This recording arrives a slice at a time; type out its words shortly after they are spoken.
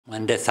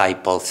One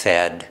disciple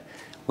said,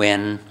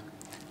 when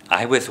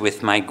I was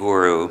with my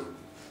guru,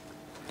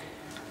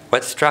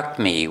 what struck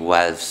me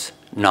was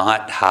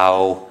not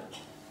how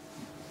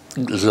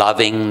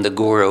loving the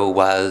guru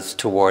was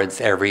towards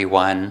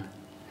everyone,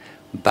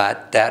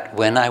 but that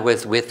when I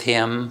was with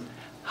him,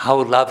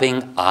 how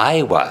loving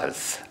I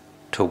was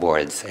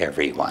towards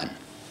everyone.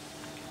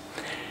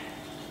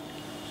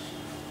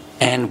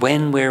 And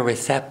when we're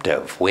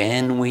receptive,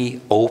 when we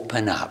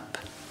open up,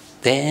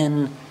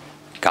 then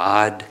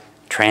God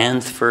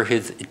transfers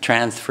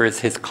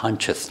his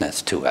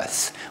consciousness to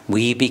us.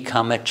 We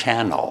become a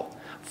channel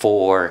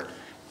for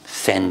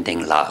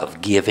sending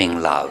love,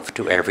 giving love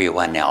to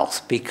everyone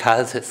else,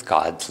 because it's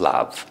God's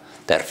love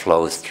that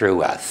flows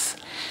through us.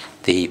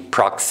 The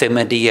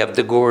proximity of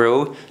the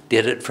guru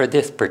did it for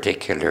this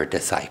particular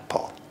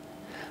disciple.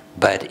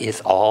 But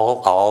it's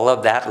all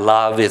of that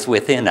love is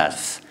within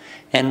us.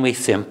 And we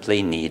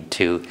simply need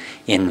to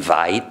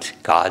invite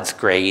God's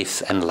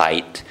grace and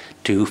light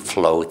to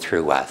flow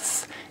through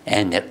us.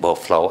 And it will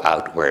flow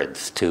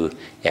outwards to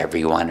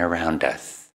everyone around us.